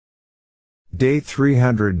Day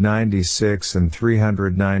 396 and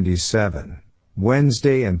 397,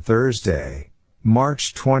 Wednesday and Thursday,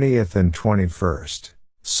 March 20th and 21st.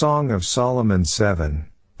 Song of Solomon 7,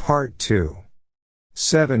 Part 2.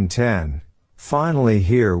 7:10. Finally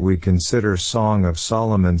here we consider Song of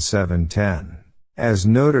Solomon 7:10. As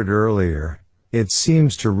noted earlier, it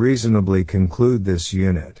seems to reasonably conclude this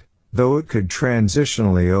unit, though it could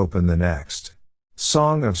transitionally open the next.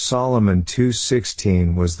 Song of Solomon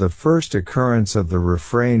 2:16 was the first occurrence of the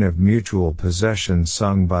refrain of mutual possession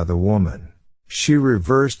sung by the woman. She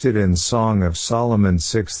reversed it in Song of Solomon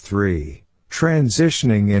 6:3,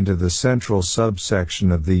 transitioning into the central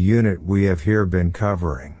subsection of the unit we have here been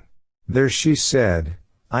covering. There she said,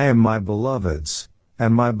 "I am my beloved's,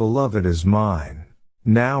 and my beloved is mine."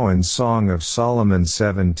 Now in Song of Solomon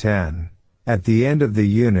 7:10, at the end of the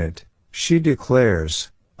unit, she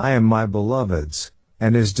declares, "I am my beloved's,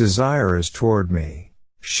 and his desire is toward me."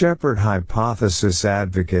 Shepherd hypothesis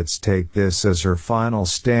advocates take this as her final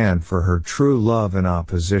stand for her true love in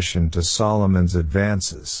opposition to Solomon's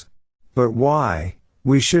advances. But why,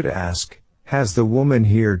 we should ask, has the woman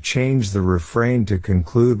here changed the refrain to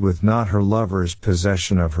conclude with not her lover's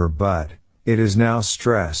possession of her but, it is now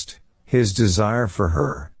stressed, his desire for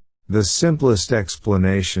her? The simplest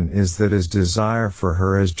explanation is that his desire for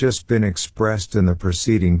her has just been expressed in the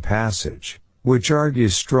preceding passage, which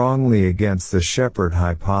argues strongly against the shepherd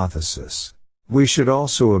hypothesis. We should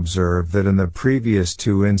also observe that in the previous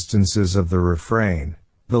two instances of the refrain,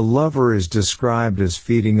 the lover is described as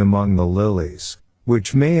feeding among the lilies,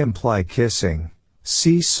 which may imply kissing.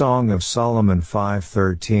 See Song of Solomon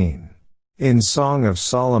 5:13. In Song of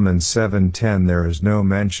Solomon 7:10 there is no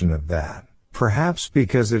mention of that, perhaps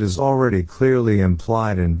because it is already clearly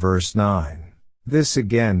implied in verse 9. This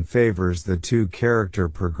again favors the two-character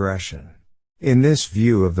progression. In this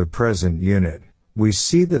view of the present unit, we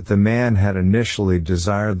see that the man had initially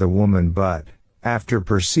desired the woman but, after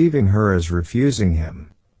perceiving her as refusing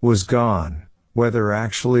him, was gone, whether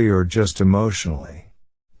actually or just emotionally.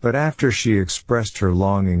 But after she expressed her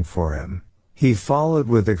longing for him, he followed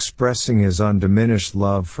with expressing his undiminished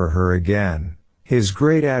love for her again, his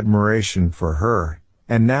great admiration for her,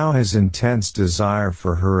 and now his intense desire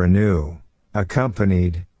for her anew,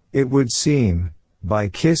 accompanied, it would seem, by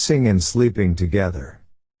kissing and sleeping together.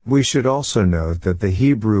 We should also note that the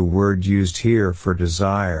Hebrew word used here for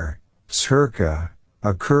desire, tzerka,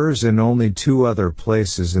 occurs in only two other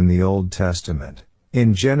places in the Old Testament.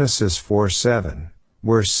 In Genesis 4:7,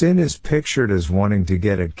 where sin is pictured as wanting to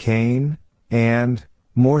get at Cain, and,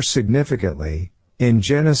 more significantly, in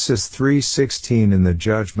Genesis 3:16 in the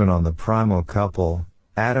judgment on the primal couple,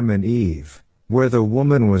 Adam and Eve, where the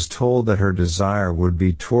woman was told that her desire would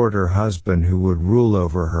be toward her husband who would rule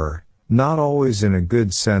over her, not always in a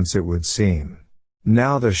good sense it would seem.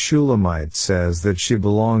 Now the Shulamite says that she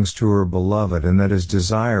belongs to her beloved and that his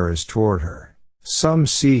desire is toward her. Some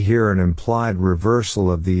see here an implied reversal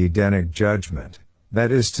of the Edenic judgment,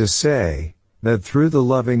 that is to say, that through the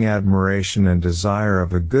loving admiration and desire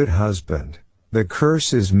of a good husband, the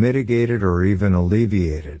curse is mitigated or even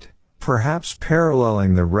alleviated, perhaps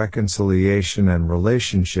paralleling the reconciliation and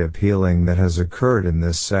relationship healing that has occurred in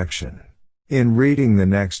this section. In reading the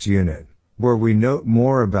next unit, where we note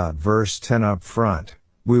more about verse 10 up front,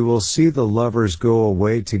 we will see the lovers go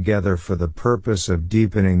away together for the purpose of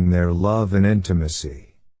deepening their love and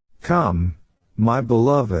intimacy. "Come, my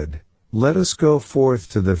beloved, let us go forth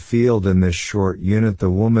to the field." In this short unit the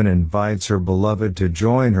woman invites her beloved to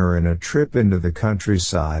join her in a trip into the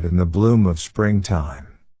countryside in the bloom of springtime.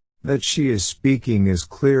 That she is speaking is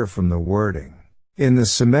clear from the wording. In the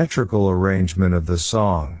symmetrical arrangement of the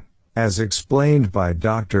song, as explained by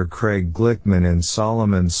Dr. Craig Glickman in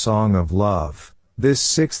Solomon's Song of Love, this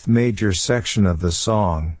sixth major section of the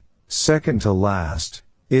song, second to last,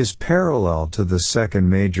 is parallel to the second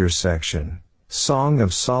major section, Song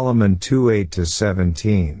of Solomon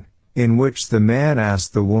 2:8-17, in which the man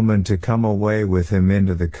asked the woman to come away with him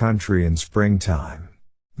into the country in springtime.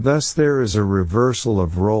 Thus there is a reversal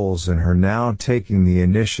of roles in her now taking the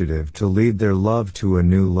initiative to lead their love to a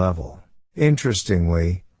new level.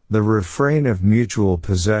 Interestingly, the refrain of mutual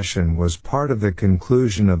possession was part of the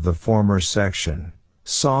conclusion of the former section,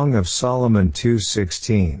 Song of Solomon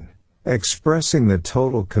 2:16, expressing the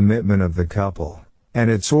total commitment of the couple, and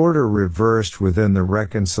its order reversed within the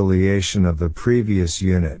reconciliation of the previous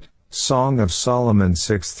unit, Song of Solomon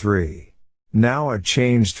 6:3. Now a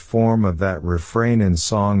changed form of that refrain in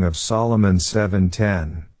Song of Solomon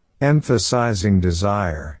 7:10, emphasizing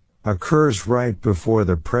desire, occurs right before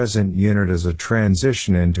the present unit as a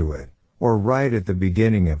transition into it, or right at the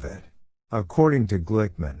beginning of it. According to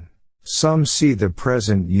Glickman, Some see the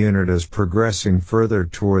present unit as progressing further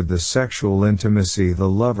toward the sexual intimacy the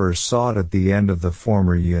lovers sought at the end of the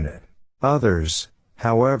former unit. Others,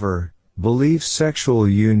 however, believe sexual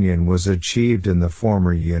union was achieved in the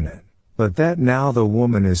former unit, but that now the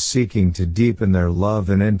woman is seeking to deepen their love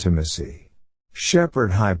and intimacy.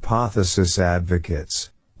 Shepherd hypothesis advocates,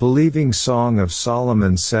 believing Song of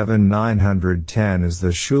Solomon 7:910 is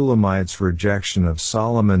the Shulamite's rejection of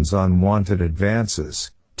Solomon's unwanted advances,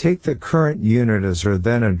 take the current unit as her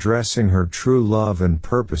then addressing her true love and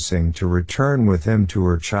purposing to return with him to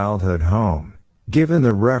her childhood home, given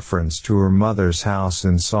the reference to her mother's house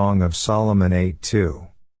in Song of Solomon 8:2.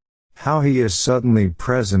 How he is suddenly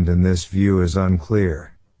present in this view is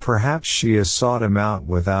unclear. Perhaps she has sought him out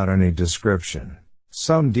without any description.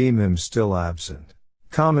 Some deem him still absent.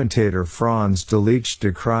 Commentator Franz Delitzsch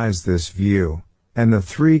decries this view, and the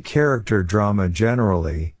three-character drama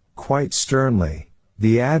generally, quite sternly.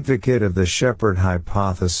 The advocate of the shepherd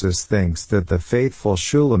hypothesis thinks that the faithful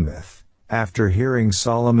Shulamith, after hearing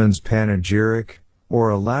Solomon's panegyric, or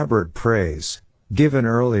elaborate praise, given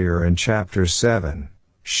earlier in chapter 7,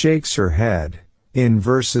 shakes her head, in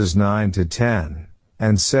verses 9 to 10,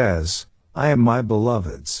 and says, "I am my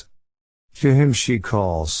beloved's." To him she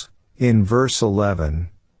calls, in verse 11,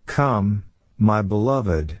 "Come, my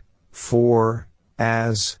beloved," for,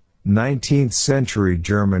 as 19th century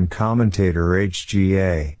German commentator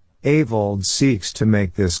H.G.A. Ewald seeks to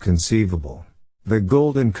make this conceivable. The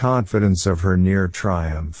golden confidence of her near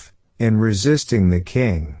triumph, in resisting the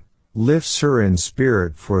king, lifts her in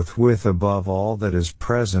spirit forthwith above all that is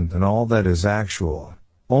present and all that is actual.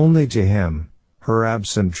 Only to him, her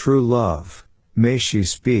absent true love, may she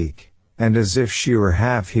speak, and as if she were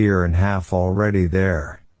half here and half already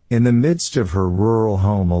there, in the midst of her rural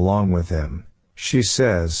home along with him, she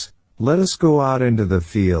says, "Let us go out into the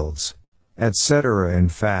fields," etc. In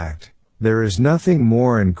fact, there is nothing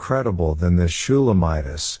more incredible than this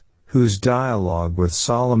Shulamithus, whose dialogue with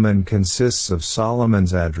Solomon consists of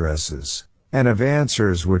Solomon's addresses, and of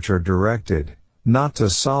answers which are directed, not to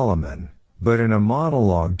Solomon, but in a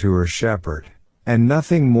monologue to her shepherd, and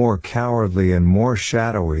nothing more cowardly and more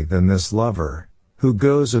shadowy than this lover, who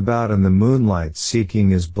goes about in the moonlight seeking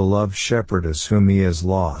his beloved shepherdess whom he has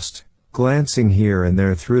lost, glancing here and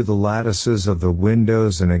there through the lattices of the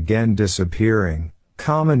windows and again disappearing.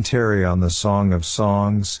 Commentary on the Song of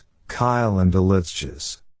Songs, Keil and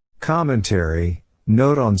Delitzsch's. Commentary,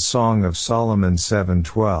 note on Song of Solomon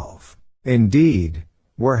 7:12. Indeed,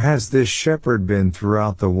 where has this shepherd been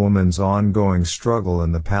throughout the woman's ongoing struggle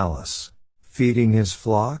in the palace? Feeding his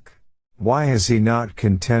flock? Why has he not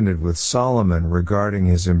contended with Solomon regarding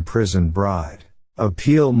his imprisoned bride?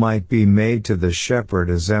 Appeal might be made to the shepherd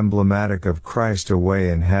as emblematic of Christ away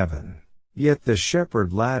in heaven. Yet the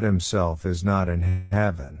shepherd lad himself is not in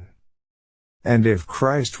heaven. And if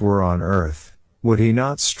Christ were on earth, would he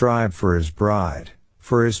not strive for his bride,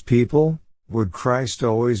 for his people? Would Christ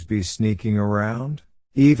always be sneaking around?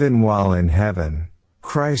 Even while in heaven,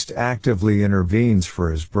 Christ actively intervenes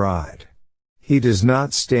for his bride. He does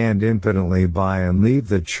not stand impotently by and leave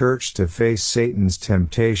the church to face Satan's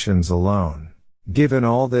temptations alone. Given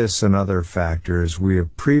all this and other factors we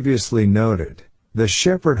have previously noted, the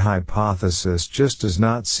shepherd hypothesis just does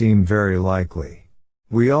not seem very likely.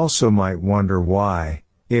 We also might wonder why,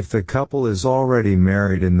 if the couple is already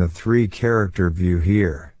married in the three-character view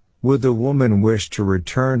here, would the woman wish to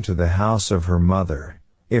return to the house of her mother,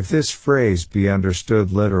 if this phrase be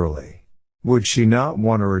understood literally? Would she not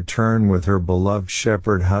want to return with her beloved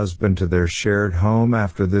shepherd husband to their shared home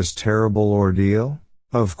after this terrible ordeal?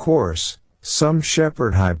 Of course, some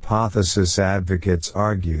shepherd hypothesis advocates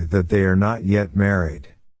argue that they are not yet married.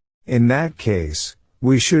 In that case,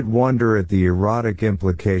 we should wonder at the erotic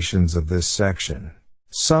implications of this section.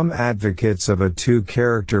 Some advocates of a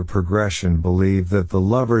two-character progression believe that the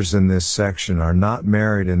lovers in this section are not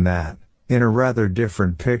married and that, in a rather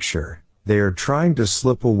different picture, they are trying to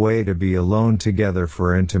slip away to be alone together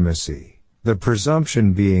for intimacy. The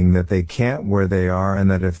presumption being that they can't where they are and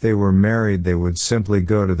that if they were married they would simply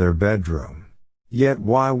go to their bedroom. Yet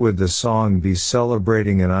why would the song be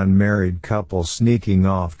celebrating an unmarried couple sneaking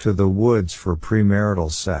off to the woods for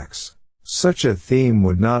premarital sex? Such a theme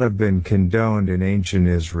would not have been condoned in ancient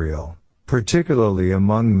Israel, particularly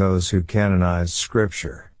among those who canonized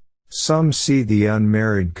scripture. Some see the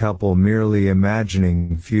unmarried couple merely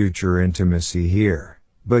imagining future intimacy here.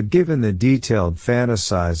 But given the detailed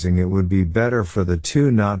fantasizing, it would be better for the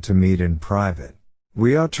two not to meet in private.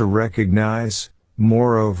 We ought to recognize,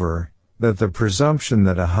 moreover, that the presumption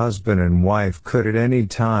that a husband and wife could at any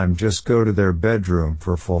time just go to their bedroom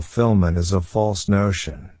for fulfillment is a false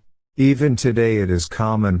notion. Even today it is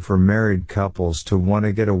common for married couples to want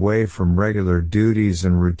to get away from regular duties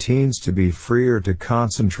and routines to be freer to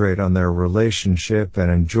concentrate on their relationship and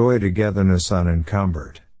enjoy togetherness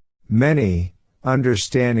unencumbered. Many,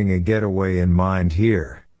 understanding a getaway in mind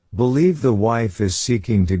here, believe the wife is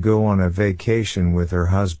seeking to go on a vacation with her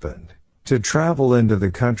husband, to travel into the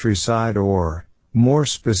countryside or, more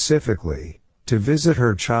specifically, to visit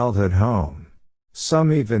her childhood home.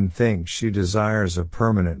 Some even think she desires a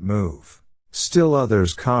permanent move. Still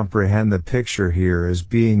others comprehend the picture here as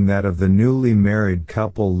being that of the newly married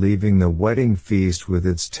couple leaving the wedding feast with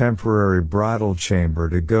its temporary bridal chamber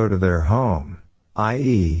to go to their home,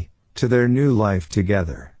 i.e., to their new life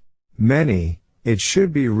together. Many, it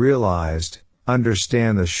should be realized,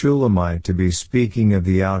 understand the Shulamite to be speaking of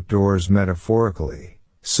the outdoors metaphorically,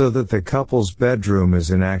 so that the couple's bedroom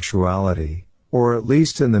is in actuality, or at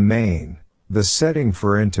least in the main, the setting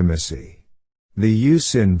for intimacy. The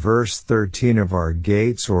use in verse 13 of our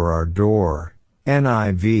gates or our door,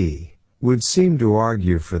 NIV, would seem to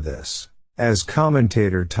argue for this. As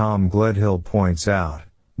commentator Tom Gledhill points out,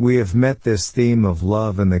 we have met this theme of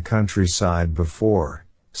love in the countryside before,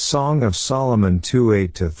 Song of Solomon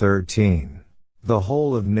 2:8-13. The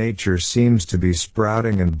whole of nature seems to be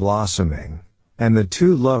sprouting and blossoming, and the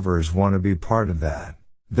two lovers want to be part of that.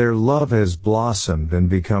 Their love has blossomed and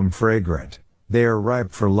become fragrant. They are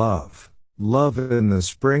ripe for love. Love in the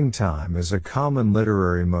springtime is a common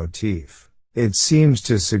literary motif. It seems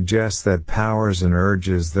to suggest that powers and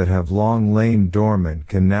urges that have long lain dormant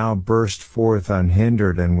can now burst forth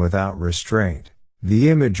unhindered and without restraint. The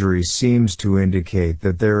imagery seems to indicate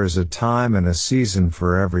that there is a time and a season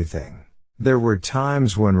for everything. There were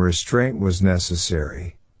times when restraint was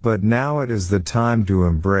necessary, but now it is the time to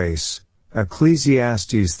embrace.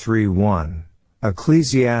 Ecclesiastes 3:1,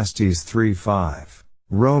 Ecclesiastes 3:5.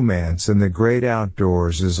 Romance in the great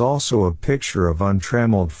outdoors is also a picture of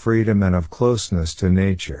untrammeled freedom and of closeness to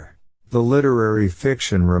nature. The literary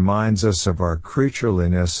fiction reminds us of our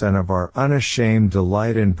creatureliness and of our unashamed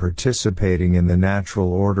delight in participating in the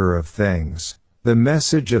natural order of things. The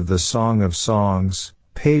message of the Song of Songs,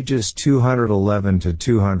 pages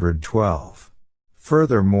 211-212.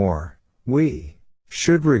 Furthermore, we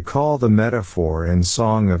should recall the metaphor in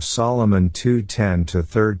Song of Solomon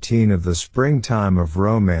 2:10-13 of the springtime of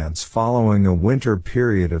romance following a winter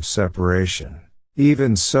period of separation.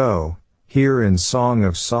 Even so, here in Song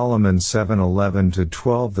of Solomon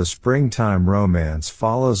 7:11-12 the springtime romance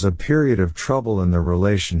follows a period of trouble in the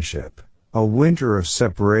relationship, a winter of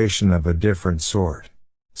separation of a different sort.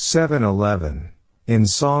 7:11. In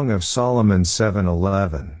Song of Solomon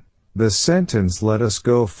 7:11, the sentence "let us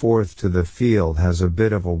go forth to the field" has a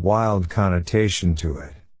bit of a wild connotation to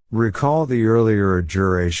it. Recall the earlier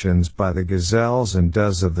adjurations by the gazelles and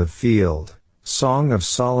does of the field, Song of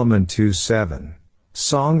Solomon 2:7,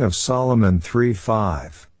 Song of Solomon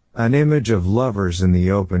 3:5, an image of lovers in the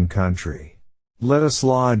open country. Let us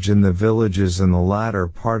lodge in the villages, and the latter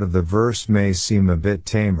part of the verse may seem a bit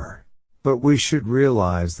tamer. But we should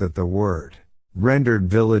realize that the word, rendered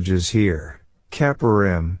villages here,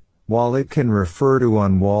 Keparim, while it can refer to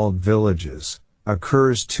unwalled villages,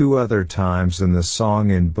 occurs two other times in the song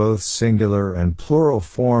in both singular and plural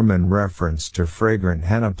form in reference to fragrant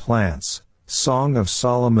henna plants, Song of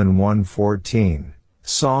Solomon 1:14,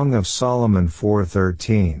 Song of Solomon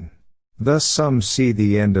 4:13. Thus some see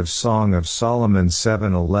the end of Song of Solomon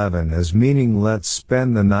 7:11 as meaning let's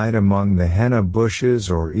spend the night among the henna bushes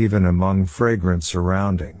or even among fragrant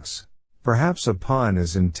surroundings. Perhaps a pun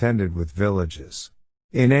is intended with villages.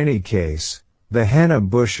 In any case, the henna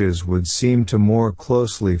bushes would seem to more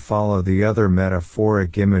closely follow the other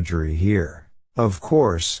metaphoric imagery here. Of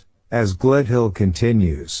course, as Gledhill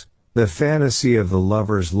continues, the fantasy of the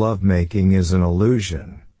lovers' lovemaking is an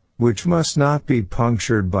illusion, which must not be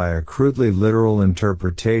punctured by a crudely literal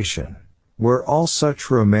interpretation, where all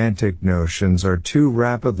such romantic notions are too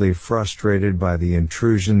rapidly frustrated by the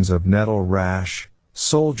intrusions of nettle rash,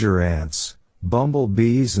 soldier ants,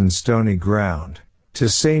 bumblebees and stony ground, to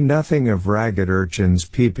say nothing of ragged urchins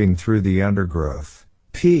peeping through the undergrowth.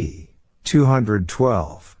 p.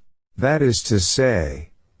 212. That is to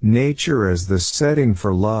say, nature as the setting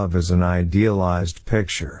for love is an idealized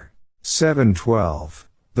picture. 7:12.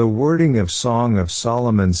 The wording of Song of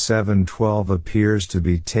Solomon 7:12 appears to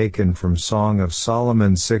be taken from Song of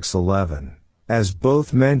Solomon 6:11, as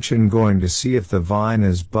both mention going to see if the vine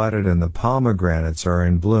is budded and the pomegranates are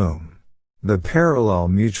in bloom. The parallel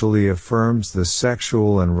mutually affirms the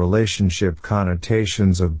sexual and relationship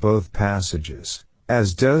connotations of both passages,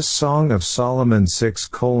 as does Song of Solomon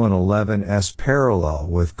 6:11's parallel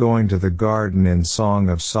with going to the garden in Song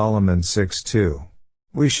of Solomon 6:2.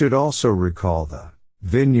 We should also recall the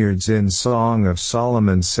vineyards in Song of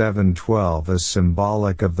Solomon 7:12 as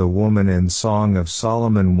symbolic of the woman in Song of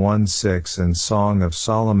Solomon 1:6 and Song of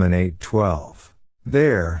Solomon 8:12.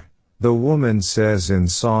 There, the woman says in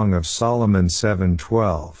Song of Solomon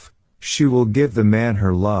 7:12, she will give the man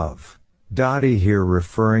her love, Dottie here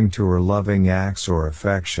referring to her loving acts or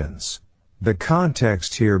affections, the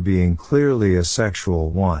context here being clearly a sexual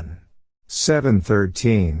one.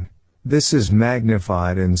 7:13. This is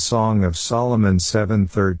magnified in Song of Solomon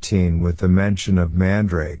 7:13 with the mention of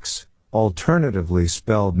mandrakes, alternatively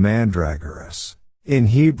spelled mandragoras. In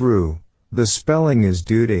Hebrew, the spelling is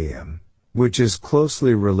dudaim, which is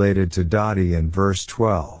closely related to Dottie in verse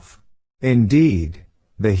 12. Indeed,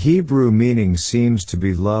 the Hebrew meaning seems to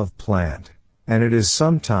be love plant, and it is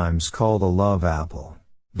sometimes called a love apple.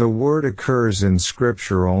 The word occurs in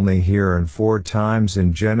Scripture only here and 4 times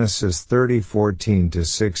in Genesis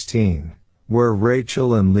 30:14-16, where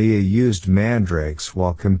Rachel and Leah used mandrakes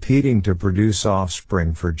while competing to produce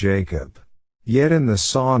offspring for Jacob. Yet in the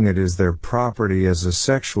song it is their property as a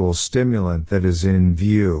sexual stimulant that is in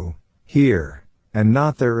view, here, and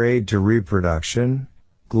not their aid to reproduction.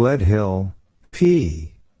 Gledhill,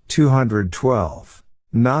 p. 212.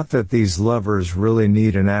 Not that these lovers really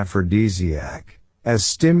need an aphrodisiac, as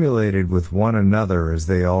stimulated with one another as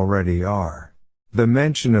they already are. The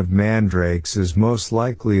mention of mandrakes is most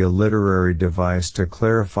likely a literary device to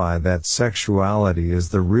clarify that sexuality is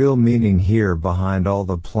the real meaning here behind all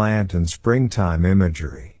the plant and springtime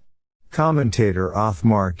imagery. Commentator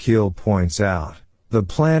Othmar Keel points out, the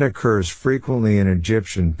plant occurs frequently in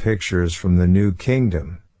Egyptian pictures from the New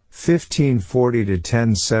Kingdom, 1540 to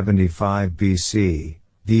 1075 BC.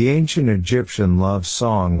 The ancient Egyptian love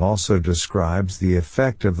song also describes the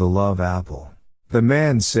effect of the love apple. The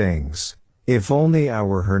man sings, "If only I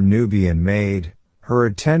were her Nubian maid, her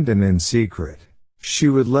attendant in secret. She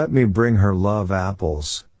would let me bring her love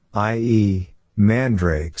apples, i.e.,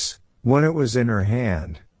 mandrakes, when it was in her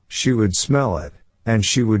hand, she would smell it, and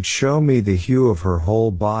she would show me the hue of her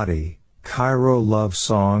whole body." Cairo Love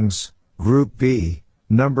Songs, Group B,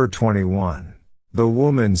 number 21. The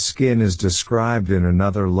woman's skin is described in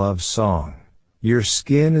another love song. Your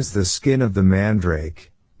skin is the skin of the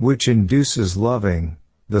mandrake, which induces loving.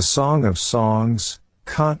 The Song of Songs,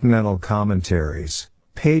 Continental Commentaries,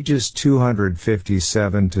 pages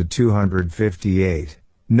 257-258,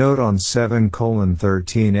 note on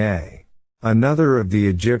 7:13a. Another of the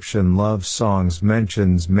Egyptian love songs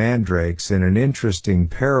mentions mandrakes in an interesting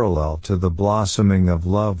parallel to the blossoming of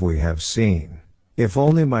love we have seen. If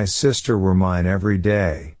only my sister were mine every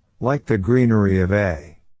day, like the greenery of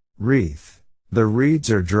a wreath. The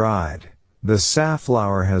reeds are dried, the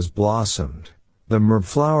safflower has blossomed, the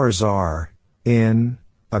myrflowers are, in,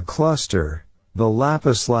 a cluster, the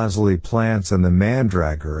lapis lazuli plants and the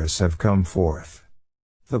mandragoras have come forth.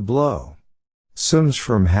 The blossoms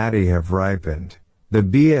from Hattie have ripened, the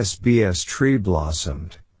BSBS tree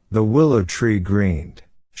blossomed, the willow tree greened.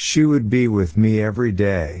 She would be with me every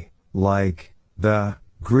day, like the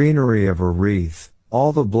greenery of a wreath.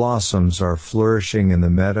 All the blossoms are flourishing in the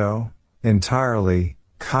meadow, entirely.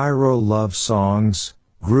 Cairo Love Songs,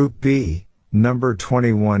 Group B, number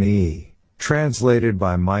 21e, translated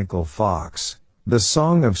by Michael Fox, The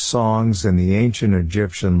Song of Songs and the Ancient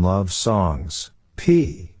Egyptian Love Songs,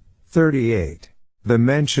 p. 38. The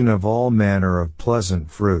mention of all manner of pleasant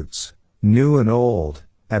fruits, new and old,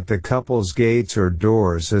 at the couple's gates or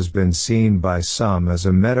doors has been seen by some as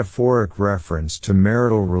a metaphoric reference to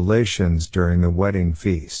marital relations during the wedding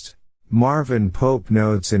feast. Marvin Pope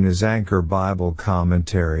notes in his Anchor Bible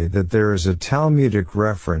commentary that there is a Talmudic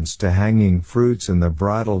reference to hanging fruits in the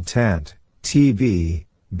bridal tent, TB,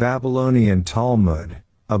 Babylonian Talmud,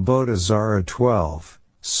 Avodah Zarah 12,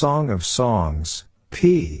 Song of Songs,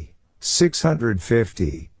 p.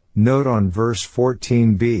 650, note on verse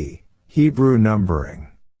 14b, Hebrew numbering.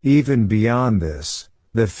 Even beyond this,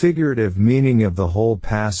 the figurative meaning of the whole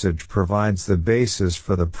passage provides the basis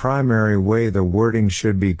for the primary way the wording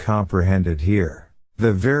should be comprehended here.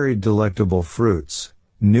 The very delectable fruits,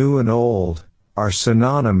 new and old, are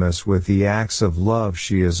synonymous with the acts of love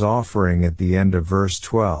she is offering at the end of verse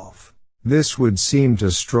 12. This would seem to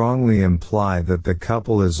strongly imply that the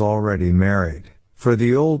couple is already married, for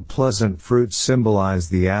the old pleasant fruits symbolize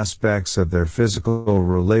the aspects of their physical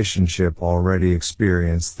relationship already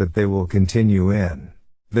experienced that they will continue in.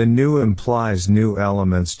 The new implies new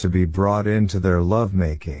elements to be brought into their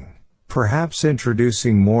lovemaking, perhaps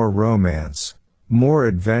introducing more romance, more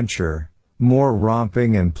adventure, more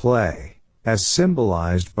romping and play, as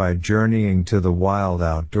symbolized by journeying to the wild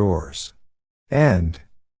outdoors. End.